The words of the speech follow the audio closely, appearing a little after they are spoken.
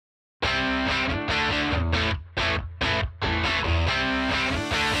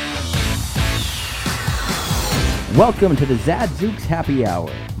Welcome to the Zadzooks Happy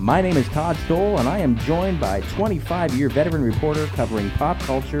Hour. My name is Todd Stoll, and I am joined by 25-year veteran reporter covering pop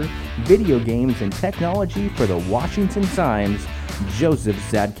culture, video games, and technology for the Washington Times, Joseph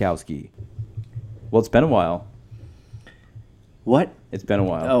Zadkowski. Well, it's been a while. What? It's been a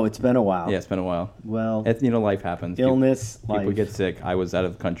while. Oh, it's been a while. Yeah, it's been a while. Well, life happens. illness, People life. get sick. I was out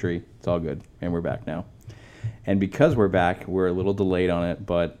of the country. It's all good, and we're back now. And because we're back, we're a little delayed on it,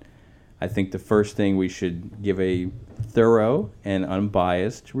 but I think the first thing we should give a thorough and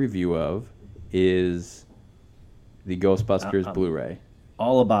unbiased review of is the Ghostbusters Blu-ray.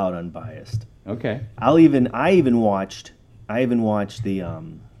 All about unbiased. Okay. I even watched the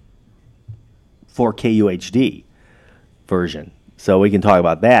 4K UHD version, so we can talk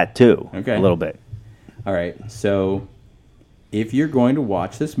about that too. Okay. A little bit. All right. So, if you're going to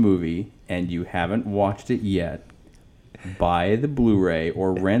watch this movie and you haven't watched it yet, buy the Blu-ray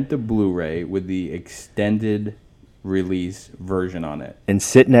or rent the Blu-ray with the extended release version on it. And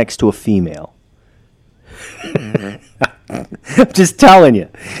sit next to a female. I'm just telling you.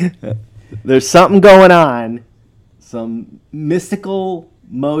 There's something going on. Some mystical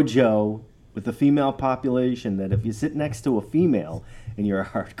mojo with the female population that if you sit next to a female and you're a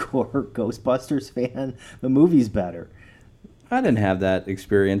hardcore Ghostbusters fan, the movie's better. I didn't have that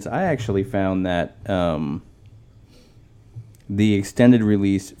experience. I actually found that the extended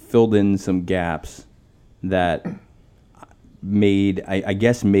release filled in some gaps that made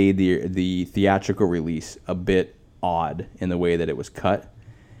the theatrical release a bit odd in the way that it was cut.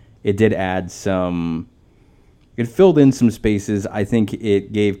 It did add some. It filled in some spaces. I think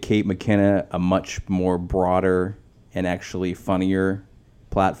it gave Kate McKinnon a much more broader and actually funnier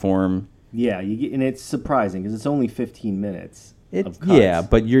platform. Yeah, and it's surprising because it's only 15 minutes of cuts. Yeah,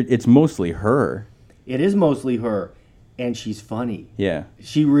 but it's mostly her. It is mostly her, and she's funny. Yeah.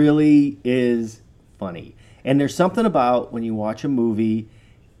 She really is funny. And there's something about when you watch a movie,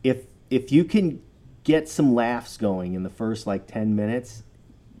 if you can get some laughs going in the first 10 minutes,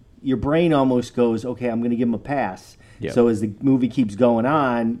 your brain almost goes, okay, I'm going to give him a pass. Yep. So as the movie keeps going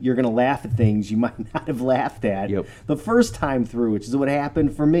on, you're going to laugh at things you might not have laughed at the first time through, which is what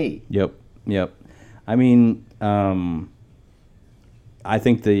happened for me. Yep. I mean, I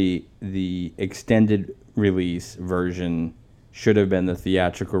think the extended release version should have been the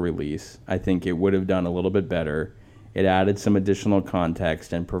theatrical release. I think it would have done a little bit better. It added some additional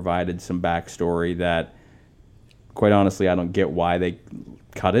context and provided some backstory that, quite honestly, I don't get why they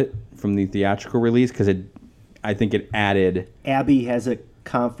cut it from the theatrical release, because I think it added... Abby has a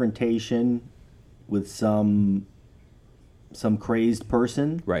confrontation with some crazed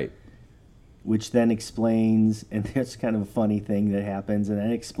person. Right. Which then explains, and that's kind of a funny thing that happens, and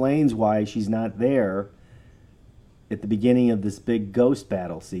it explains why she's not there at the beginning of this big ghost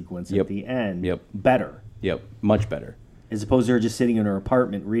battle sequence at the end. Yep. Better. Yep. Much better. As opposed to her just sitting in her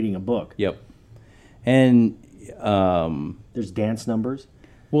apartment reading a book. Yep. And... there's dance numbers?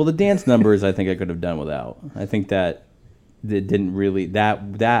 Well, the dance numbers I think I could have done without. I think that it didn't really...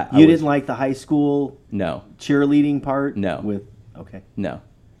 That didn't like the high school cheerleading part? No. Okay. No.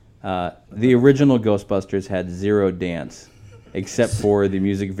 The original Ghostbusters had zero dance, except for the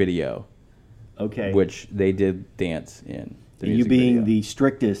music video. Okay. Which they did dance in. You being the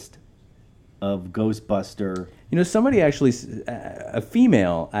strictest of Ghostbuster. Somebody actually, a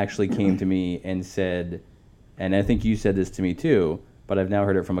female actually came to me and said, and I think you said this to me too, but I've now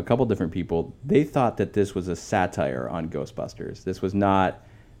heard it from a couple different people. They thought that this was a satire on Ghostbusters. This was not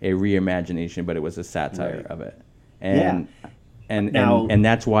a reimagination, but it was a satire of it. And and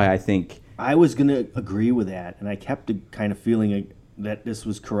that's why I think... I was going to agree with that, and I kept kind of feeling that this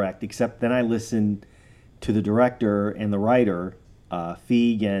was correct, except then I listened to the director and the writer,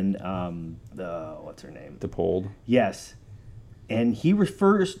 Feig and what's her name? DePold. Yes. And he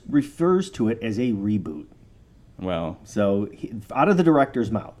refers to it as a reboot. Well... So, out of the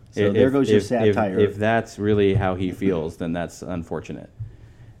director's mouth. So there goes your satire. If that's really how he feels, then that's unfortunate.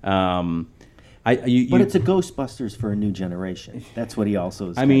 But it's a Ghostbusters for a new generation. That's what he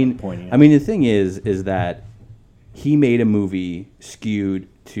also is pointing out. I mean, the thing is that he made a movie skewed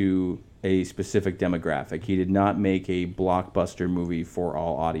to a specific demographic. He did not make a blockbuster movie for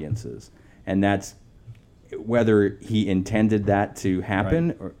all audiences. And that's whether he intended that to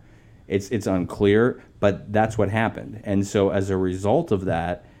happen, or it's unclear, but that's what happened. And so as a result of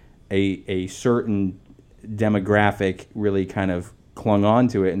that, a certain demographic really kind of clung on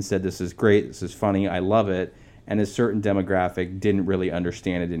to it and said, this is great, this is funny, I love it. And a certain demographic didn't really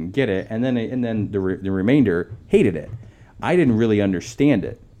understand it, didn't get it, and then the remainder hated it. I didn't really understand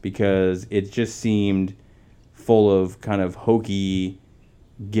it because it just seemed full of kind of hokey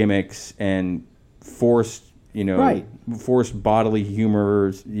gimmicks and forced Right. forced bodily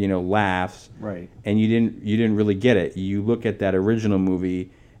humor, laughs. Right. And you didn't really get it. You look at that original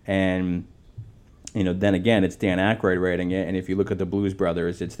movie, and then again, it's Dan Aykroyd writing it, and if you look at the Blues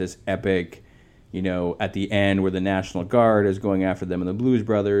Brothers, it's this epic, at the end where the National Guard is going after them and the Blues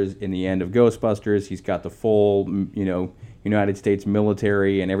Brothers. In the end of Ghostbusters, he's got the full, United States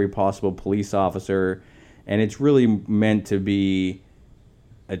military and every possible police officer, and it's really meant to be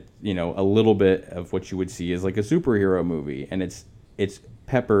a little bit of what you would see as like a superhero movie, and it's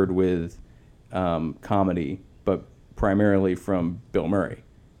peppered with comedy, but primarily from Bill Murray,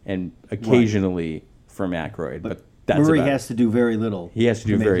 and occasionally from Aykroyd. But that's Murray about has to do very little. He has to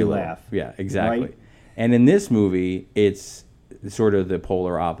do make very you little. laugh. Yeah, exactly. Right? And in this movie, it's sort of the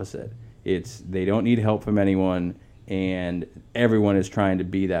polar opposite. They don't need help from anyone, and everyone is trying to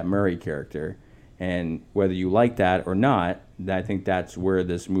be that Murray character. And whether you like that or not, I think that's where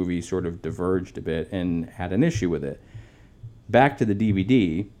this movie sort of diverged a bit and had an issue with it. Back to the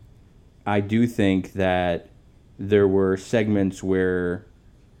DVD, I do think that there were segments where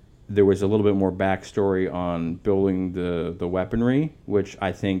there was a little bit more backstory on building the weaponry, which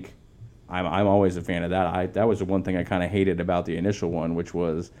I think I'm always a fan of that. That was the one thing I kind of hated about the initial one, which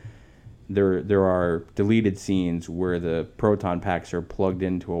was there are deleted scenes where the proton packs are plugged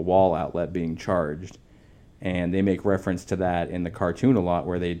into a wall outlet being charged, and they make reference to that in the cartoon a lot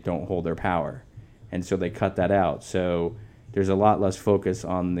where they don't hold their power, and so they cut that out. So there's a lot less focus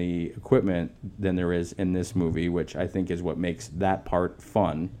on the equipment than there is in this movie, which I think is what makes that part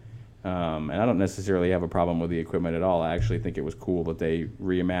fun. And I don't necessarily have a problem with the equipment at all. I actually think it was cool that they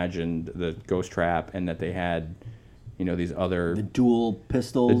reimagined the ghost trap and that they had, these other... The dual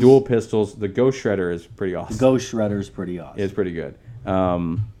pistols. The ghost shredder is pretty awesome. The ghost shredder is pretty awesome. It's pretty good.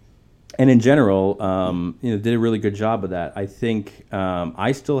 And in general, did a really good job of that. I think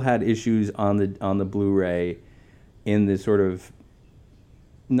I still had issues on the Blu-ray in the sort of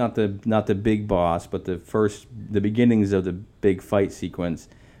not the big boss, but the beginnings of the big fight sequence,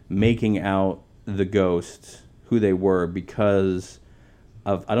 making out the ghosts, who they were, because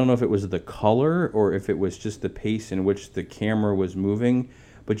of, I don't know if it was the color or if it was just the pace in which the camera was moving,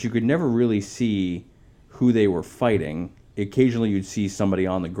 but you could never really see who they were fighting. Occasionally you'd see somebody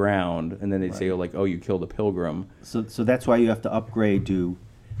on the ground, and then they'd say, oh, you killed a pilgrim. So that's why you have to upgrade to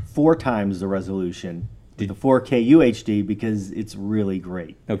 4 times the resolution, the 4K UHD, because it's really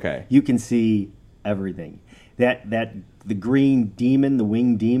great. Okay. You can see everything. The green demon, the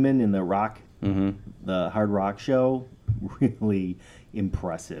winged demon in the Hard Rock show, really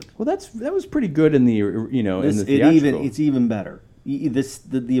impressive. Well, that was pretty good in the in the theatrical. It's even better.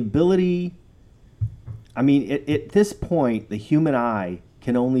 The ability. I mean, at this point, the human eye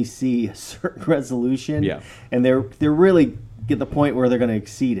can only see a certain resolution. Yeah. And they're really get the point where they're going to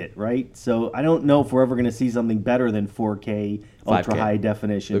exceed it, right? So I don't know if we're ever going to see something better than 4K, 5K. ultra high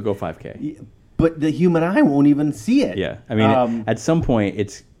definition. They'll go 5K. But the human eye won't even see it. Yeah, I mean, at some point,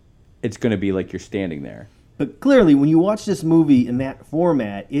 it's going to be like you're standing there. But clearly, when you watch this movie in that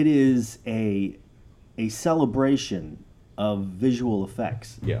format, it is a celebration of visual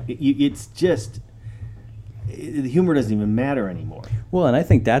effects. Yeah, it's just the humor doesn't even matter anymore. Well, and I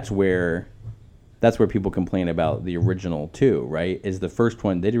think that's where people complain about the original too, right? Is the first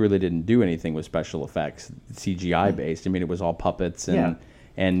one, they really didn't do anything with special effects, CGI based. I mean, it was all puppets and. Yeah.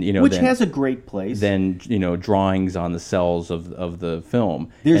 And which has a great place. Then drawings on the cells of the film.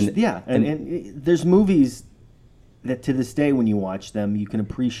 And there's movies that to this day when you watch them you can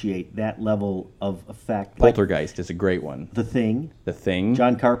appreciate that level of effect. Poltergeist is a great one. The Thing.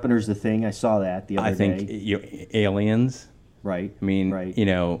 John Carpenter's The Thing. I saw that the other day. I think Aliens. Right. I mean,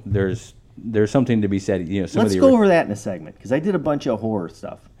 there's something to be said. Let's go over that in a segment because I did a bunch of horror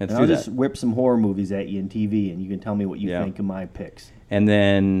stuff. I'll just whip some horror movies at you in TV, and you can tell me what you think of my picks. And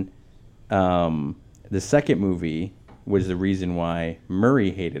then the second movie was the reason why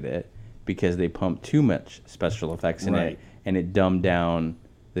Murray hated it, because they pumped too much special effects in it, and it dumbed down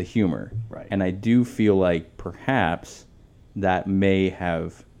the humor. Right. And I do feel like perhaps that may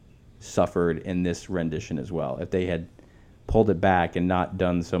have suffered in this rendition as well. If they had pulled it back and not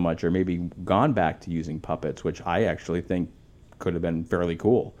done so much, or maybe gone back to using puppets, which I actually think could have been fairly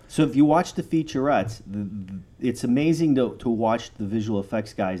cool. So if you watch the featurettes, it's amazing to watch the visual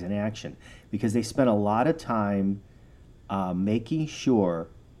effects guys in action, because they spent a lot of time making sure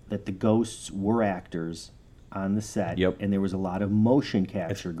that the ghosts were actors on the set. Yep. And there was a lot of motion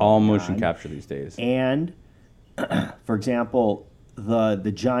capture It's going all motion on. capture these days. And, for example,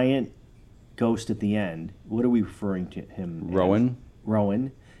 the giant ghost at the end, what are we referring to him Rowan? as?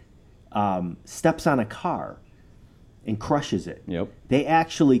 Rowan. Steps on a car and crushes it. Yep. They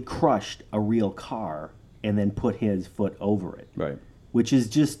actually crushed a real car and then put his foot over it. Right. Which is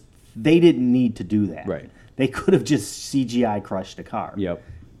just, they didn't need to do that. Right. They could have just CGI crushed a car. Yep.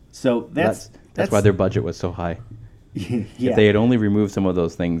 So that's why their budget was so high. Yeah. If they had only removed some of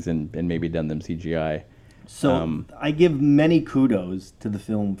those things and maybe done them CGI. So I give many kudos to the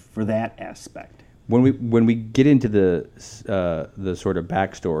film for that aspect. When we get into the sort of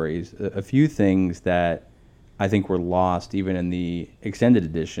backstories, a few things that I think were lost even in the extended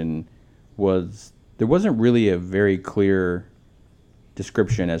edition was there wasn't really a very clear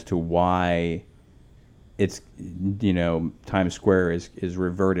description as to why it's, Times Square is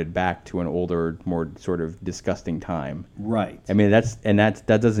reverted back to an older, more sort of disgusting time. Right. I mean, that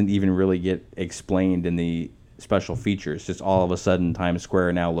doesn't even really get explained in the special features. Just all of a sudden, Times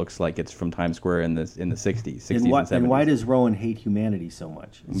Square now looks like it's from Times Square in the 60s and 70s. And why does Rowan hate humanity so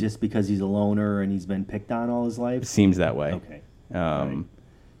much? It's just because he's a loner and he's been picked on all his life? It seems that way. Okay. Right.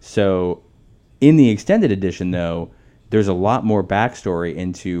 So, in the extended edition, though, there's a lot more backstory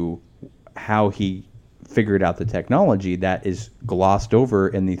into how he figured out the technology that is glossed over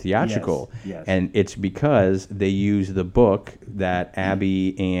in the theatrical. Yes. And it's because they use the book that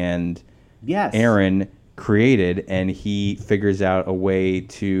Abby and Aaron created, and he figures out a way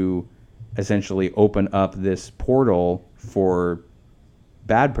to essentially open up this portal for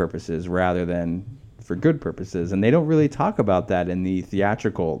bad purposes rather than for good purposes. And they don't really talk about that in the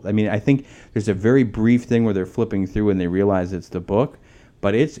theatrical. I mean, I think there's a very brief thing where they're flipping through and they realize it's the book,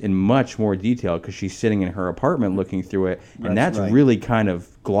 but it's in much more detail because she's sitting in her apartment looking through it, and that's right. really kind of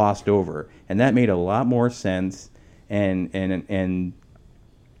glossed over. And that made a lot more sense and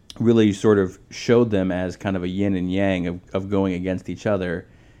really sort of showed them as kind of a yin and yang of going against each other.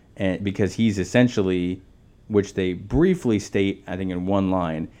 And because he's essentially, which they briefly state, I think in one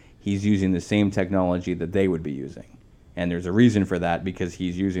line, he's using the same technology that they would be using. And there's a reason for that because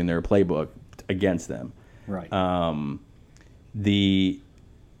he's using their playbook against them. Right.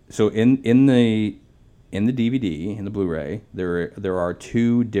 So in the DVD, in the Blu-ray, there are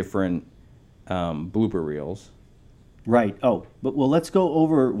two different blooper reels. Right. Oh, but let's go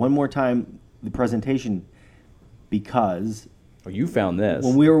over one more time the presentation because You found this.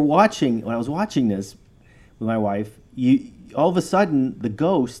 when I was watching this with my wife, all of a sudden the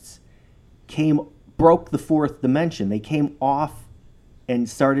ghosts broke the fourth dimension. They came off and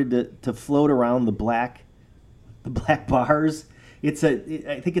started to float around the black bars. I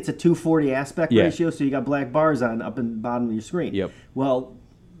think it's a 240 aspect ratio, so you got black bars up and bottom of your screen. Yep. Well,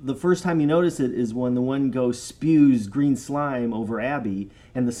 the first time you notice it is when the one ghost spews green slime over Abby,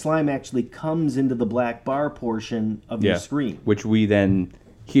 and the slime actually comes into the black bar portion of your screen. Which we then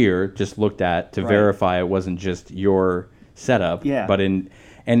here just looked at to verify it wasn't just your setup. Yeah. But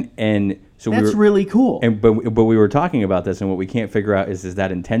so That's really cool. But we were talking about this, and what we can't figure out is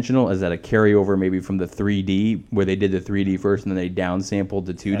that intentional? Is that a carryover maybe from the 3D, where they did the 3D first and then they downsampled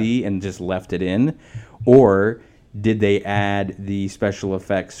the 2D and just left it in? Or did they add the special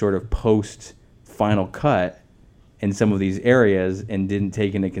effects sort of post Final Cut in some of these areas and didn't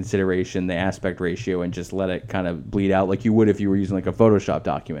take into consideration the aspect ratio and just let it kind of bleed out like you would if you were using like a Photoshop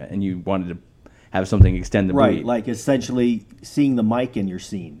document and you wanted to have something extend the bleed? Right, like essentially seeing the mic in your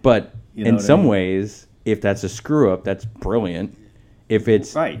scene. But in some I mean? ways, if that's a screw up, that's brilliant. If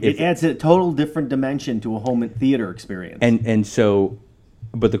it's it adds a total different dimension to a home theater experience. And so,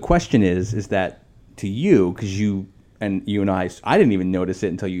 but the question is that to you, because you and I didn't even notice it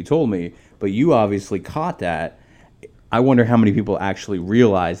until you told me, but you obviously caught that. I wonder how many people actually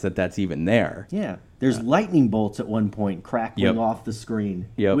realize that that's even there. Yeah, there's lightning bolts at one point crackling off the screen,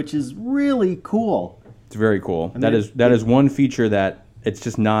 which is really cool. It's very cool. That is one feature that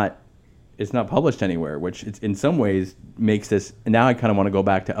it's not published anywhere, which it's in some ways makes this. And now I kind of want to go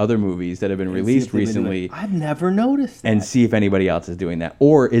back to other movies that have been released recently. I've never noticed that. And see if anybody else is doing that,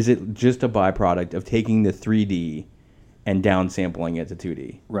 or is it just a byproduct of taking the 3D and downsampling it to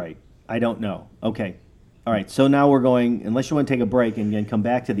 2D? Right. I don't know. Okay. All right. So now we're going. Unless you want to take a break and then come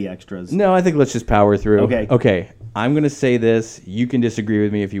back to the extras. No, I think let's just power through. Okay. Okay. I'm going to say this. You can disagree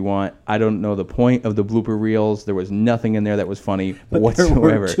with me if you want. I don't know the point of the blooper reels. There was nothing in there that was funny whatsoever.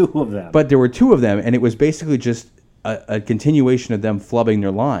 There were two of them. But there were two of them, and it was basically just a continuation of them flubbing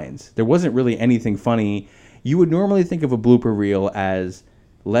their lines. There wasn't really anything funny. You would normally think of a blooper reel as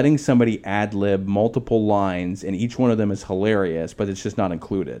letting somebody ad-lib multiple lines, and each one of them is hilarious, but it's just not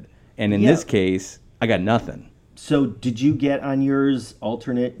included. And in this case, I got nothing. So did you get on yours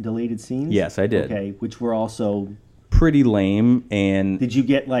alternate deleted scenes? Yes, I did. Okay, which were also pretty lame. And did you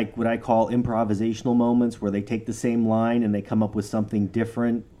get like what I call improvisational moments where they take the same line and they come up with something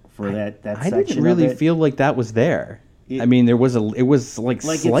different for that section? I didn't really feel like that was there. I mean, it was like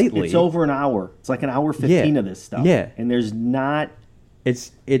slightly. It's over an hour. It's like an hour 15 of this stuff. Yeah. And there's not.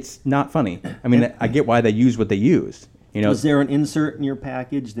 It's not funny. I mean, I get why they used what they used. You know, Was there an insert in your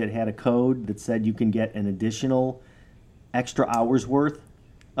package that had a code that said you can get an additional extra hours worth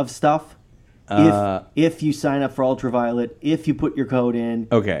of stuff if you sign up for Ultraviolet, if you put your code in?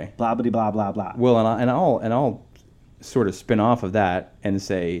 Okay. Blah blah blah blah blah. Well, and I'll sort of spin off of that and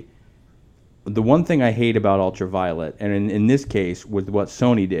say the one thing I hate about Ultraviolet, and in this case with what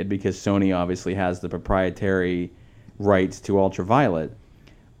Sony did, because Sony obviously has the proprietary rights to Ultraviolet.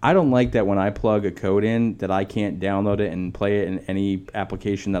 I don't like that when I plug a code in that I can't download it and play it in any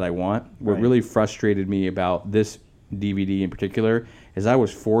application that I want. What really frustrated me about this DVD in particular is I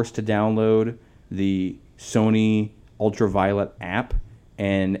was forced to download the Sony Ultraviolet app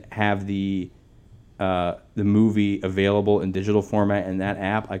and have the movie available in digital format in that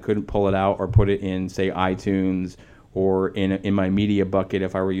app. I couldn't pull it out or put it in, say, iTunes or in my media bucket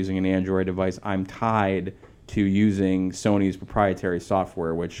if I were using an Android device. I'm tied to using Sony's proprietary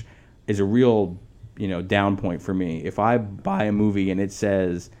software, which is a real, down point for me. If I buy a movie and it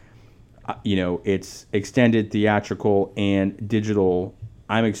says, it's extended theatrical and digital,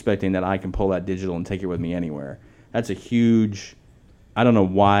 I'm expecting that I can pull that digital and take it with me anywhere. That's a huge, I don't know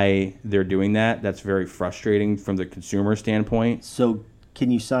why they're doing that. That's very frustrating from the consumer standpoint. So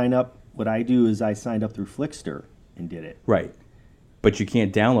can you sign up? What I do is I signed up through Flickster and did it. Right. But you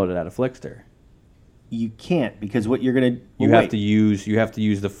can't download it out of Flickster. You can't, because what you're going to... You have to use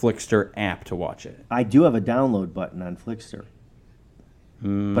the Flickster app to watch it. I do have a download button on Flickster.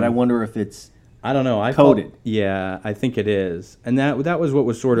 But I wonder if it's I don't know. coded. Yeah, I think it is. And that was what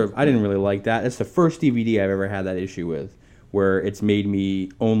was sort of... I didn't really like that. It's the first DVD I've ever had that issue with, where it's made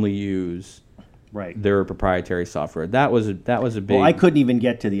me only use their proprietary software. That was a big... Well, I couldn't even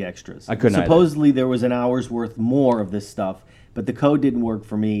get to the extras. I couldn't Supposedly there was an hour's worth more of this stuff, but the code didn't work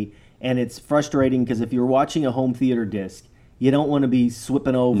for me. And it's frustrating because if you're watching a home theater disc, you don't want to be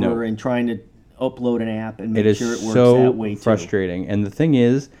swipping over and trying to upload an app and make sure it works that way too. It is so frustrating. And the thing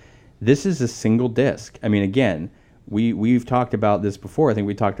is, this is a single disc. I mean, again, we've talked about this before. I think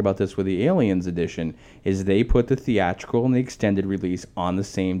we talked about this with the Aliens edition, is they put the theatrical and the extended release on the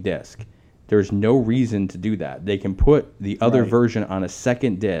same disc. There's no reason to do that. They can put the other version on a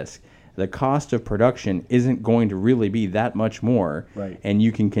second disc. The cost of production isn't going to really be that much more. Right. And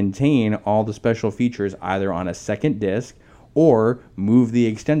you can contain all the special features either on a second disc or move the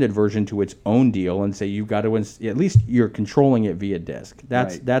extended version to its own deal and say you've got to, at least you're controlling it via disc.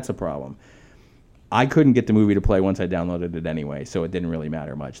 That's a problem. I couldn't get the movie to play once I downloaded it anyway, so it didn't really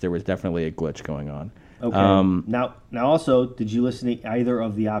matter much. There was definitely a glitch going on. Okay. Now also, did you listen to either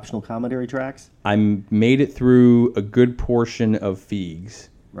of the optional commentary tracks? I made it through a good portion of Feig's.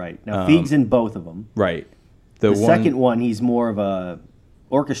 Right. Now, Feig's in both of them. Right. The second one, he's more of a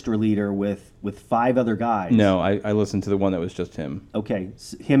orchestra leader with 5 other guys. No, I listened to the one that was just him. Okay.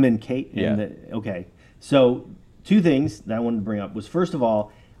 Him and Kate. Okay. So 2 things that I wanted to bring up was, first of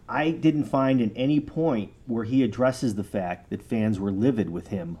all, I didn't find at any point where he addresses the fact that fans were livid with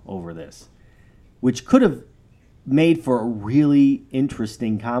him over this, which could have made for a really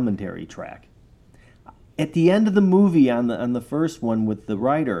interesting commentary track. At the end of the movie, on the first one with the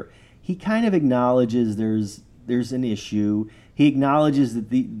writer, he kind of acknowledges there's an issue. He acknowledges that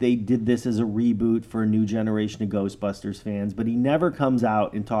they did this as a reboot for a new generation of Ghostbusters fans, but he never comes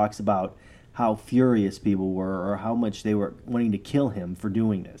out and talks about how furious people were or how much they were wanting to kill him for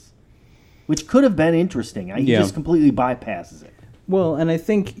doing this, which could have been interesting. He just completely bypasses it. Well, and I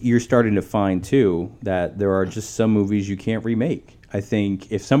think you're starting to find, too, that there are just some movies you can't remake. I think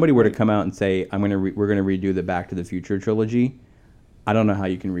if somebody were to come out and say, we're going to redo the Back to the Future trilogy, I don't know how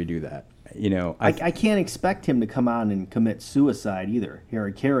you can redo that. I can't expect him to come on and commit suicide either,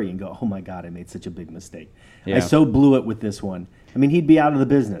 Harry Carey, and go, oh my God, I made such a big mistake. Yeah. I so blew it with this one. I mean, he'd be out of the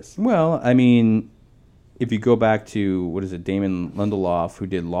business. Well, I mean, if you go back to, Damon Lindelof, who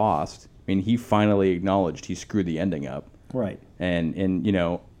did Lost, I mean, he finally acknowledged he screwed the ending up. Right. And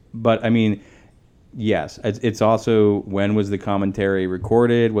but I mean, yes, it's also, when was the commentary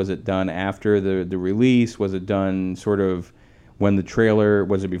recorded? Was it done after the release? Was it done sort of when the trailer,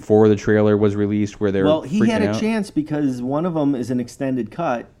 was it before the trailer was released where they were freaking out? Well, he had a chance because one of them is an extended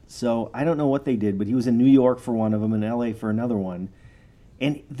cut, so I don't know what they did, but he was in New York for one of them and L.A. for another one.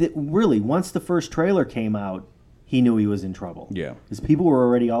 And really, once the first trailer came out, he knew he was in trouble. Yeah. Because people were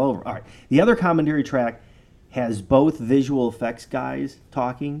already all over. All right. The other commentary track has both visual effects guys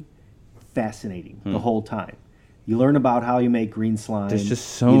talking. Fascinating the whole time. You learn about how you make green slime. There's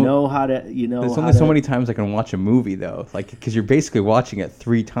just so you know how to There's only so many times I can watch a movie though, like because you're basically watching it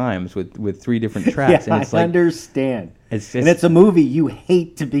 3 times with 3 different tracks, yeah, and it's I like understand. and it's a movie you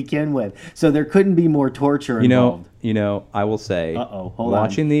hate to begin with, so there couldn't be more torture involved. I will say, hold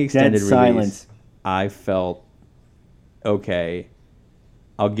watching on. the extended Dead release, silence. I felt okay.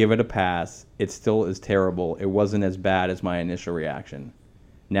 I'll give it a pass. It still is terrible. It wasn't as bad as my initial reaction.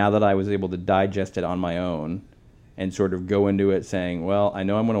 Now that I was able to digest it on my own and sort of go into it saying, well, I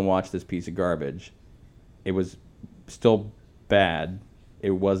know I'm going to watch this piece of garbage. It was still bad. It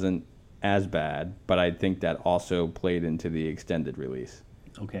wasn't as bad, but I think that also played into the extended release.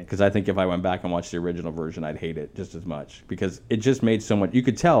 Okay. Because I think if I went back and watched the original version, I'd hate it just as much. Because it just made so much... You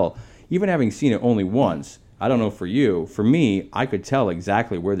could tell, even having seen it only once, I don't know for you, for me, I could tell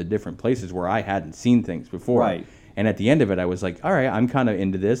exactly where the different places where I hadn't seen things before. Right. And at the end of it, I was like, all right, I'm kind of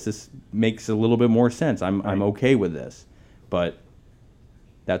into this. This makes a little bit more sense. I'm okay with this. But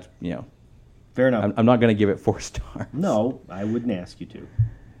that's, Fair enough. I'm not going to give it 4 stars. No, I wouldn't ask you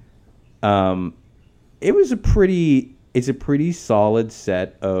to. It's a pretty solid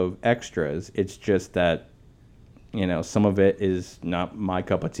set of extras. It's just that, some of it is not my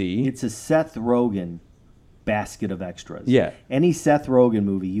cup of tea. It's a Seth Rogen basket of extras. Yeah. Any Seth Rogen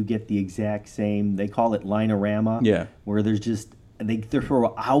movie, you get the exact same. They call it linorama. Yeah. Where there's just they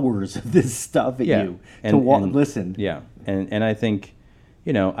throw hours of this stuff at you and listen. Yeah, and I think,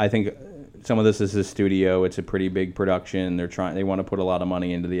 I think some of this is a studio. It's a pretty big production. They want to put a lot of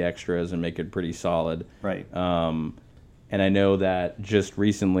money into the extras and make it pretty solid. Right. And I know that just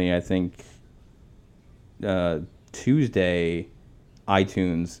recently, I think Tuesday,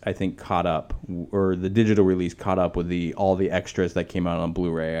 iTunes, I think, caught up, or the digital release caught up with all the extras that came out on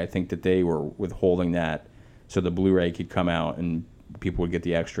Blu-ray. I think that they were withholding that so the Blu-ray could come out and people would get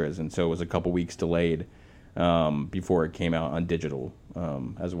the extras, and so it was a couple weeks delayed before it came out on digital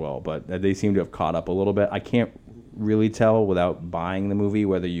as well. But they seem to have caught up a little bit. I can't really tell without buying the movie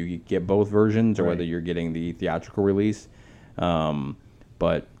whether you get both versions or whether you're getting the theatrical release.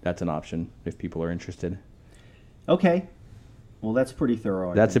 But that's an option if people are interested. Okay. Well, that's pretty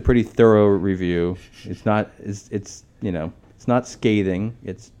thorough. That's a pretty thorough review. It's not. It's not scathing.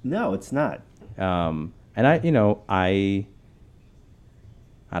 No, it's not. And I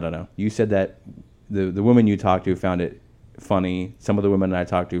don't know. You said that the women you talked to found it funny. Some of the women I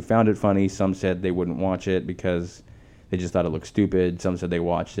talked to found it funny. Some said they wouldn't watch it because they just thought it looked stupid. Some said they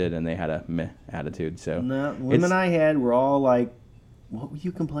watched it and they had a meh attitude. So no, women I had were all like, "What were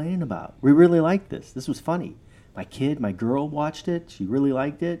you complaining about? We really liked this. This was funny. My girl watched it. She really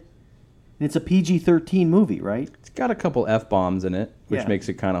liked it. And it's a PG-13 movie, right? It's got a couple F-bombs in it, which makes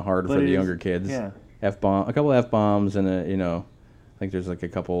it kind of hard for the younger kids. Yeah. A couple F-bombs and I think there's like a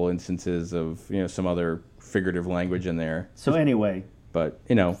couple instances of, some other figurative language in there. So anyway, but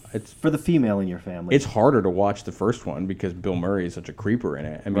it's for the female in your family. It's harder to watch the first one because Bill Murray is such a creeper in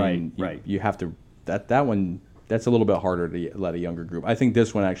it. I mean, right. You have to that one. That's a little bit harder to let a younger group. I think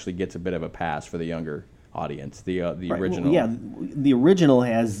this one actually gets a bit of a pass for the younger audience. The original. Well, yeah, the original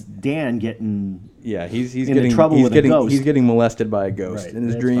has Dan getting. Yeah, he's in getting trouble with a ghost. He's getting molested by a ghost in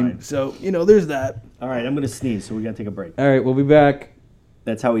his dream. Fine. So there's that. All right, I'm going to sneeze, so we got to take a break. All right, we'll be back.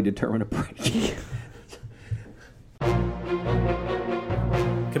 That's how we determine a break.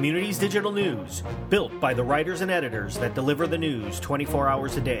 Communities Digital News, built by the writers and editors that deliver the news 24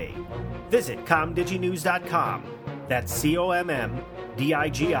 hours a day. Visit comdiginews.com. That's COMMDIGI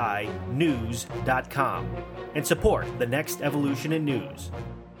news.com. And support the next evolution in news.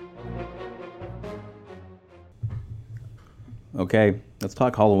 Okay, let's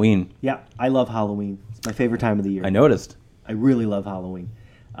talk Halloween. Yeah, I love Halloween. It's my favorite time of the year. I noticed. I really love Halloween.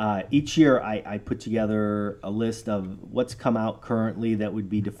 Each year I put together a list of what's come out currently that would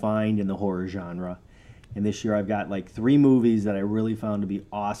be defined in the horror genre. And this year I've got like 3 movies that I really found to be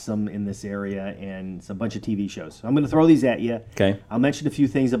awesome in this area, and it's a bunch of TV shows. So I'm going to throw these at you. Okay. I'll mention a few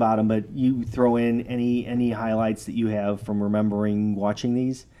things about them, but you throw in any highlights that you have from remembering watching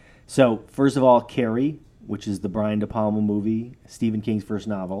these. So first of all, Carrie, which is the Brian De Palma movie, Stephen King's first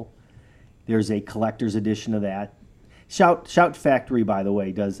novel. There's a collector's edition of that. Shout Factory, by the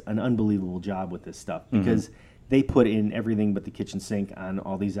way, does an unbelievable job with this stuff because they put in everything but the kitchen sink on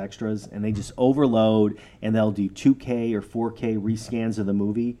all these extras, and they just overload, and they'll do 2K or 4K rescans of the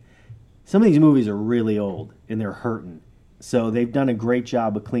movie. Some of these movies are really old, and they're hurting. So they've done a great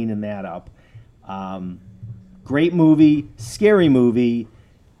job of cleaning that up. Great movie, scary movie.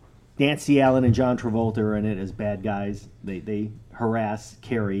 Nancy Allen and John Travolta are in it as bad guys. They harass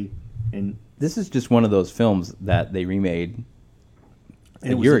Carrie. And this is just one of those films that they remade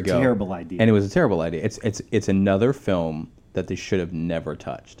a year ago. It was a terrible idea. And it was a terrible idea. It's another film that they should have never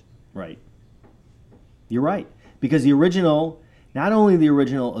touched. Right. You're right. Because the original, not only the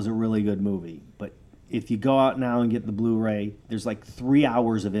original is a really good movie, but if you go out now and get the Blu-ray, there's like 3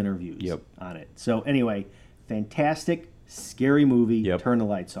 hours of interviews on it. So anyway, fantastic, scary movie. Yep. Turn the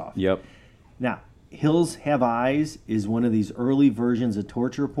lights off. Yep. Now, Hills Have Eyes is one of these early versions of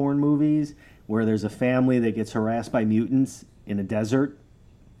torture porn movies where there's a family that gets harassed by mutants in a desert.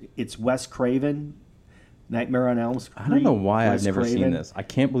 It's Wes Craven, Nightmare on Elm Street. I don't know why Wes I've never Craven. seen this. I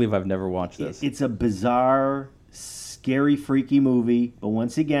can't believe I've never watched this. It's a bizarre, scary, freaky movie. But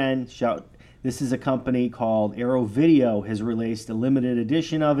once again, this is a company called Arrow Video has released a limited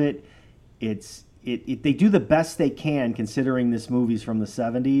edition of it. They do the best they can considering this movie's from the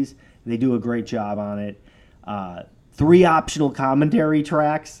 70s. They do a great job on it. 3 optional commentary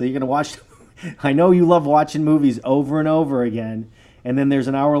tracks. So you're going to watch. I know you love watching movies over and over again. And then there's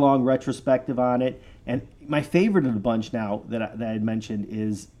an hour-long retrospective on it. And my favorite of the bunch now that I had mentioned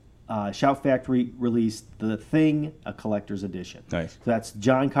is Shout Factory released The Thing, a collector's edition. Nice. So that's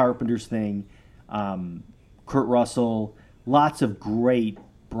John Carpenter's Thing, Kurt Russell, lots of great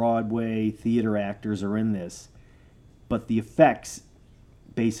Broadway theater actors are in this. But the effects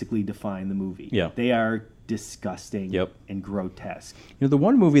basically define the movie. Yeah. They are disgusting Yep. and grotesque. You know, the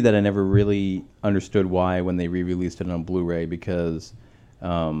one movie that I never really understood why when they re-released it on Blu-ray because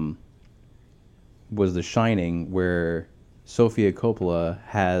was The Shining, where Sofia Coppola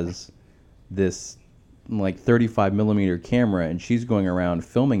has this like 35 millimeter camera and she's going around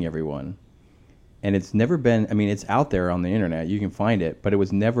filming everyone. And it's never been, I mean, it's out there on the internet. You can find it, but it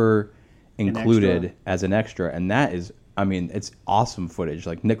was never included as an extra. And that is, I mean, it's awesome footage.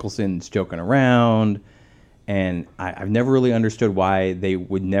 Like Nicholson's joking around. And I've never really understood why they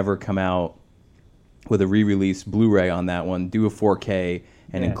would never come out with a re-release Blu-ray on that one, do a 4K,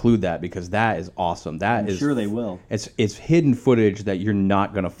 and include that, because that is awesome. I'm sure they will. It's hidden footage that you're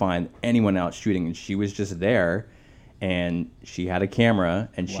not going to find anyone else shooting. And she was just there, and she had a camera,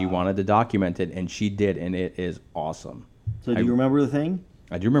 and she wanted to document it, and she did, and it is awesome. So do you remember The Thing?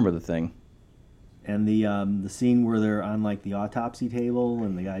 I do remember The Thing. And the scene where they're on like the autopsy table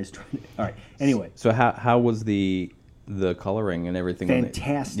and the guy's trying to... All right. Anyway. So how was the coloring and everything?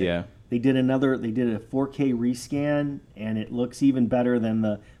 Fantastic. Yeah. They did a 4K rescan, and it looks even better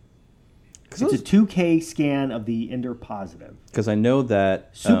than it's a 2K scan of the Ender Positive. Because I know that...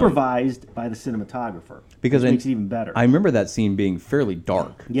 Supervised by the cinematographer. Because which makes it even better. I remember that scene being fairly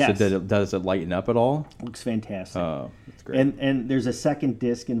dark. Yes. So does it lighten up at all? Looks fantastic. Oh, that's great. And there's a second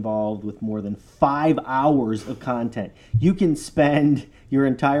disc involved with more than 5 hours of content. You can spend your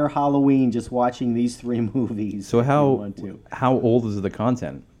entire Halloween just watching these 3 movies. So if you want to. how old is the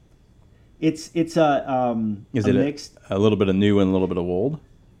content? It's a mixed. A little bit of new and a little bit of old?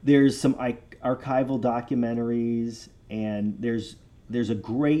 There's some archival documentaries, and there's a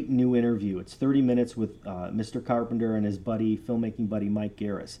great new interview. It's 30 minutes with Mr. Carpenter and his filmmaking buddy Mike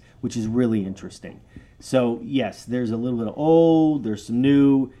Garris, which is really interesting. So yes, there's a little bit of old, there's some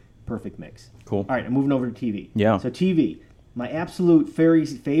new, perfect mix. Cool. All right, I'm moving over to TV. Yeah. So TV, my absolute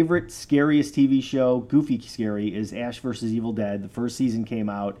favorite, scariest TV show, goofy scary, is Ash vs. Evil Dead. The first season came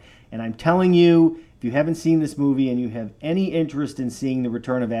out, and I'm telling you, if you haven't seen this movie and you have any interest in seeing the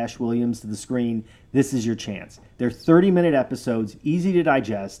return of Ash Williams to the screen, this is your chance. They're 30-minute episodes, easy to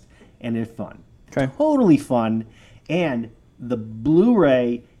digest, and they're fun. Okay. Totally fun. And the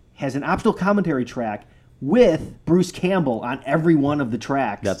Blu-ray has an optional commentary track with Bruce Campbell on every one of the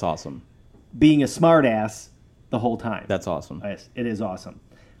tracks. That's awesome. Being a smartass the whole time. That's awesome. Yes, it is awesome.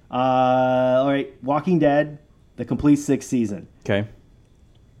 All right, Walking Dead, the complete 6th season. Okay.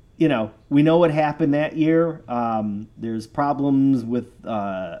 You know, we know what happened that year. There's problems with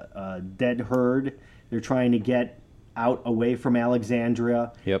Dead Herd. They're trying to get out away from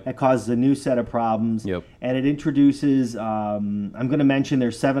Alexandria. Yep. That causes a new set of problems. Yep. And it introduces, I'm going to mention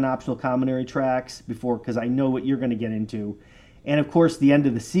there's 7 optional commentary tracks because I know what you're going to get into. And, of course, the end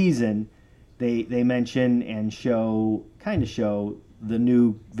of the season, they mention and show the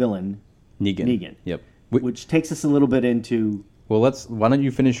new villain, Negan. Yep. Which takes us a little bit into... Well, why don't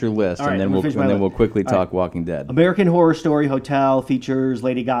you finish your list, All right, and then we'll quickly talk Walking Dead. American Horror Story Hotel features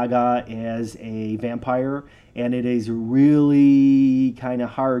Lady Gaga as a vampire, and it is really kind of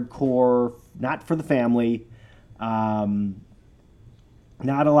hardcore, not for the family. Not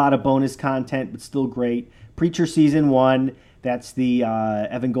a lot of bonus content, but still great. Preacher Season 1, that's the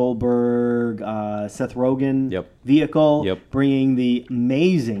Evan Goldberg, Seth Rogen vehicle, bringing the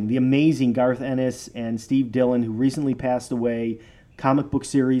amazing Garth Ennis and Steve Dillon, who recently passed away, comic book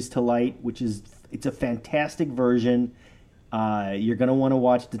series to light, it's a fantastic version. You're going to want to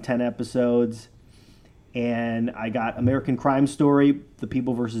watch the 10 episodes. And I got American Crime Story, The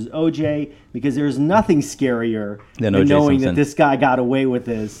People versus OJ, because there's nothing scarier than knowing that this guy got away with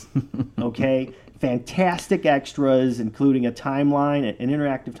this. Okay? Fantastic extras, including a timeline, an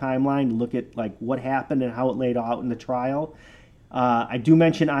interactive timeline to look at like what happened and how it laid out in the trial. I do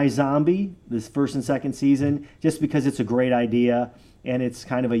mention iZombie, this first and second season, just because it's a great idea. And it's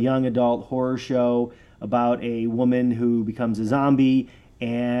kind of a young adult horror show about a woman who becomes a zombie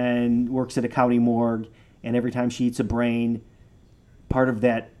and works at a county morgue. And every time she eats a brain, part of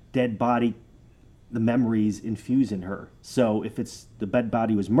that dead body, the memories infuse in her. So if it's the dead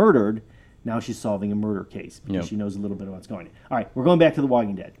body was murdered, now she's solving a murder case because she knows a little bit of what's going on. All right, we're going back to The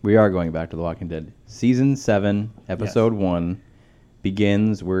Walking Dead. We are going back to The Walking Dead. Season 7, Episode 1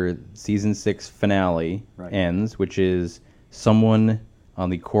 begins where Season 6 finale ends, which is someone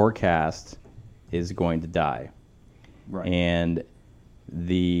on the core cast is going to die. Right. And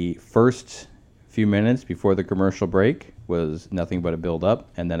the first few minutes before the commercial break was nothing but a build-up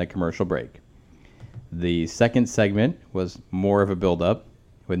and then a commercial break. The second segment was more of a build-up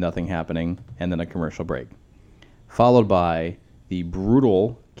with nothing happening and then a commercial break, followed by the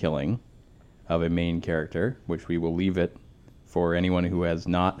brutal killing of a main character, which we will leave it for anyone who has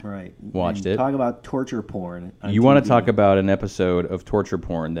not watched it. Talk about torture porn. You want to talk about an episode of torture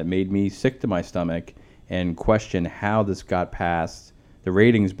porn that made me sick to my stomach and question how this got past the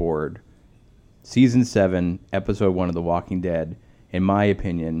ratings board. Season 7, Episode 1 of The Walking Dead, in my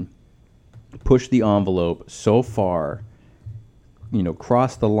opinion, pushed the envelope so far,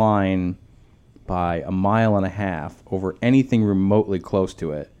 crossed the line by a mile and a half over anything remotely close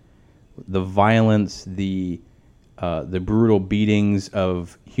to it. The violence, the brutal beatings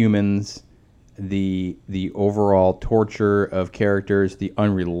of humans, the overall torture of characters, the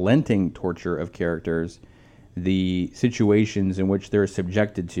unrelenting torture of characters, the situations in which they're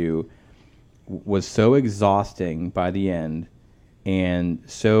subjected to was so exhausting by the end and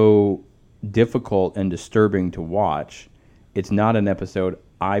so difficult and disturbing to watch. It's not an episode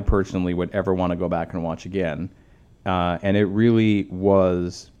I personally would ever want to go back and watch again. And it really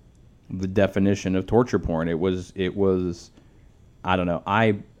was the definition of torture porn. It was I don't know.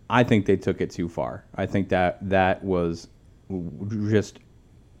 I think they took it too far. I think that was just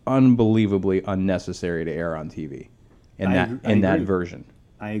unbelievably unnecessary to air on TV in that version.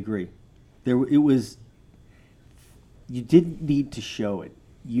 I agree. You didn't need to show it.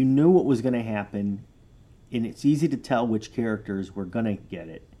 You knew what was going to happen, and it's easy to tell which characters were going to get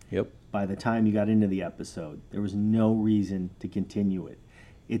it. Yep. By the time you got into the episode, there was no reason to continue it.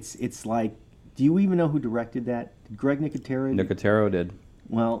 It's like, do you even know who directed that? Did Greg Nicotero? Nicotero did.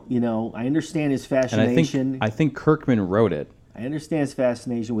 Well, I understand his fascination. And I think Kirkman wrote it. I understand his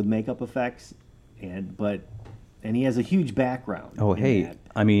fascination with makeup effects, and he has a huge background. Oh, hey, that.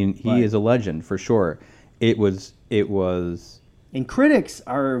 I mean, he is a legend for sure. It was, and critics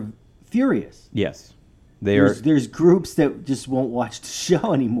are furious. Yes, there's groups that just won't watch the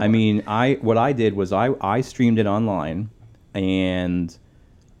show anymore. I mean, what I did was I streamed it online and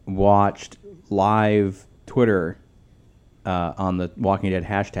watched live Twitter on the Walking Dead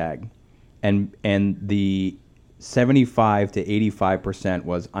hashtag, and the 75 to 85%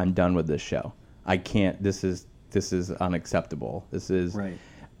 was I'm done with this show. I can't. This is unacceptable. This is right.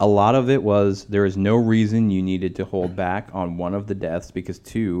 A lot of it was there is no reason you needed to hold back on one of the deaths because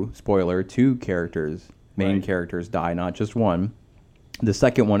two characters, main characters die, not just one. The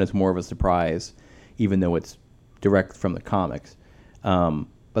second one is more of a surprise, even though it's direct from the comics.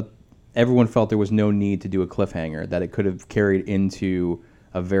 But everyone felt there was no need to do a cliffhanger, that it could have carried into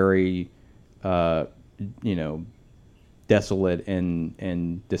a very, desolate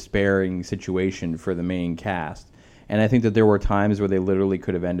and despairing situation for the main cast. And I think that there were times where they literally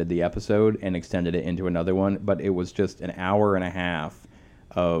could have ended the episode and extended it into another one, but it was just an hour and a half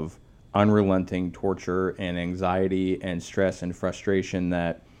of unrelenting torture and anxiety and stress and frustration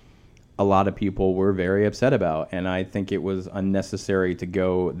that a lot of people were very upset about. And I think it was unnecessary to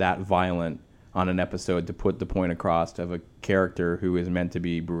go that violent on an episode to put the point across of a character who is meant to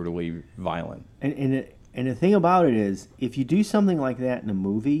be brutally violent. And the thing about it is, if you do something like that in a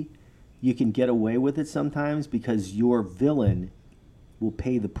movie, you can get away with it sometimes because your villain will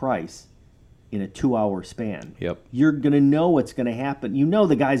pay the price in a 2-hour span. Yep. You're going to know what's going to happen. You know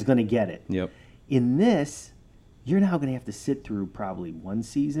the guy's going to get it. Yep. In this, you're now going to have to sit through probably one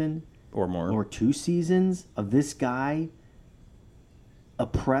season or more or 2 seasons of this guy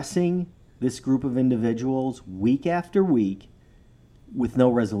oppressing this group of individuals week after week with no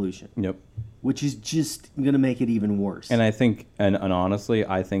resolution. Yep. Which is just going to make it even worse. And I think, and honestly,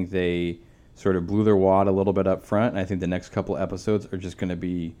 I think they sort of blew their wad a little bit up front. And I think the next couple episodes are just going to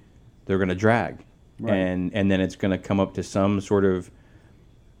be, they're going to drag. Right. And then it's going to come up to some sort of,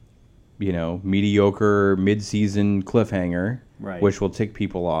 mediocre mid-season cliffhanger, right, which will tick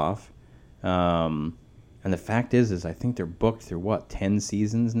people off. And the fact is I think they're booked through 10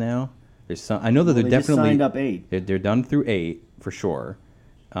 seasons now. There's some. I know that they they're just definitely signed up 8. They're done through 8 for sure.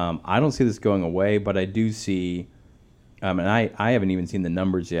 I don't see this going away, but I do see. And I haven't even seen the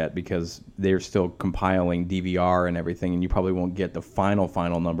numbers yet because they're still compiling DVR and everything, and you probably won't get the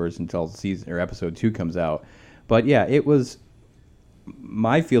final numbers until season or episode 2 comes out. But yeah, it was.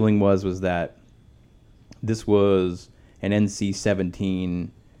 My feeling was that this was an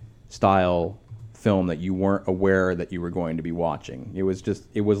NC-17 style film that you weren't aware that you were going to be watching. It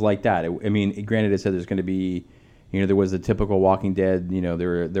was like that. Granted, it said there's going to be, there was the typical Walking Dead.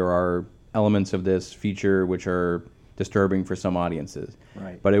 There are elements of this feature which are disturbing for some audiences.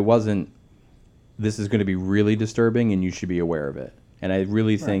 Right. But it wasn't. This is going to be really disturbing, and you should be aware of it. And I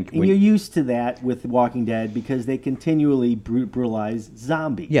really think... And you're used to that with Walking Dead because they continually brutalize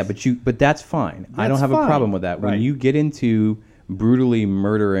zombies. Yeah, but that's fine. I don't have a problem with that. Right. When you get into brutally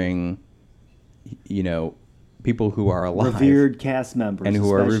murdering, people who are alive... Revered cast members. And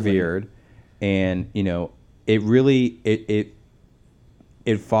who are revered. And, it really...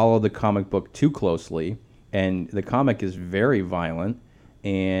 It followed the comic book too closely. And the comic is very violent.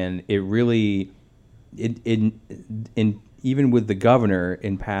 And it really... Even with the governor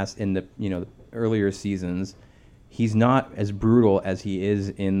in the earlier seasons, he's not as brutal as he is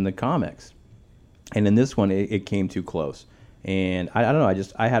in the comics, and in this one it came too close. And I don't know.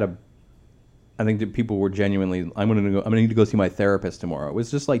 I think that people were genuinely. I'm gonna need to go see my therapist tomorrow. It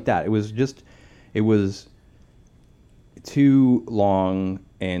was just like that. It was too long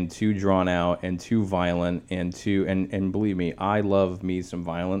and too drawn out and too violent and believe me, I love me some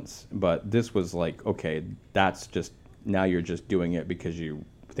violence, but this was like, okay, that's just. Now you're just doing it because you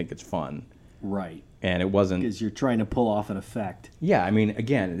think it's fun. Right. And it wasn't... Because you're trying to pull off an effect. Yeah,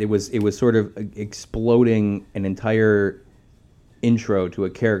 again, it was sort of exploding an entire intro to a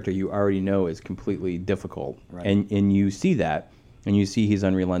character you already know is completely difficult. Right. And you see that, and you see he's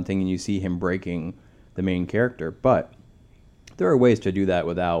unrelenting, and you see him breaking the main character. But there are ways to do that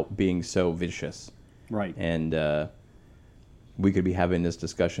without being so vicious. Right. And... we could be having this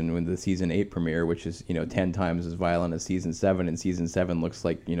discussion with the season 8 premiere, which is 10 times as violent as season 7, and season 7 looks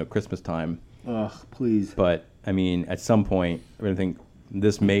like Christmas time. Ugh, please. But at some point, I think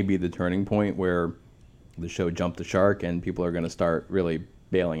this may be the turning point where the show jumped the shark and people are going to start really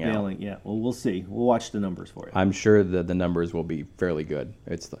bailing out. Yeah. Well, we'll see. We'll watch the numbers for you. I'm sure that the numbers will be fairly good.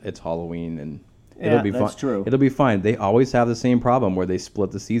 It's Halloween and. It'll be that's fine. True. It'll be fine. They always have the same problem where they split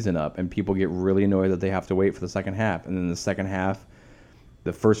the season up, and people get really annoyed that they have to wait for the second half. And then the second half,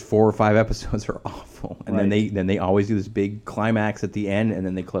 the first 4 or 5 episodes are awful, and then they always do this big climax at the end, and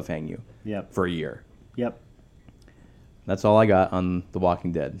then they cliffhang you. Yep. For a year. Yep. That's all I got on The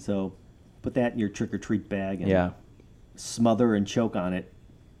Walking Dead. So, put that in your trick or treat bag and smother and choke on it.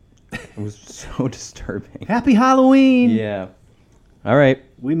 It was so disturbing. Happy Halloween. Yeah. All right.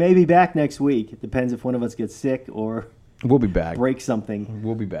 We may be back next week. It depends if one of us gets sick or we'll be back. Break something.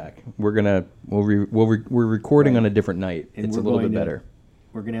 We'll be back. We're we're recording on a different night. And it's a little bit better.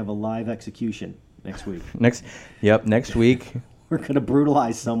 We're gonna have a live execution next week. Next week. We're gonna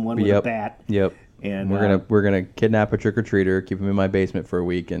brutalize someone with a bat. Yep. And we're gonna kidnap a trick or treater, keep him in my basement for a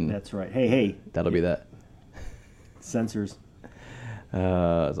week, and that's right. Hey. That'll be that. Censors.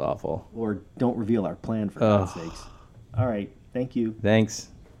 It's awful. Or don't reveal our plan for God's sakes. All right. Thank you. Thanks.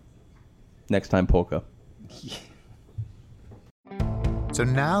 Next time, polka. So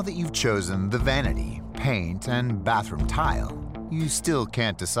now that you've chosen the vanity, paint, and bathroom tile, you still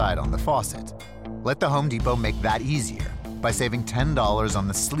can't decide on the faucet. Let the Home Depot make that easier by saving $10 on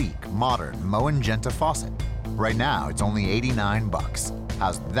the sleek, modern Moen Genta faucet. Right now, it's only $89.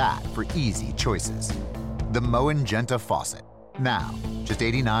 How's that for easy choices? The Moen Genta faucet. Now, just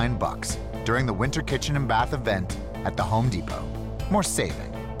 $89 during the Winter Kitchen and Bath event at the Home Depot. More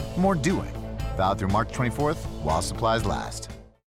saving, more doing. Valid through March 24th while supplies last.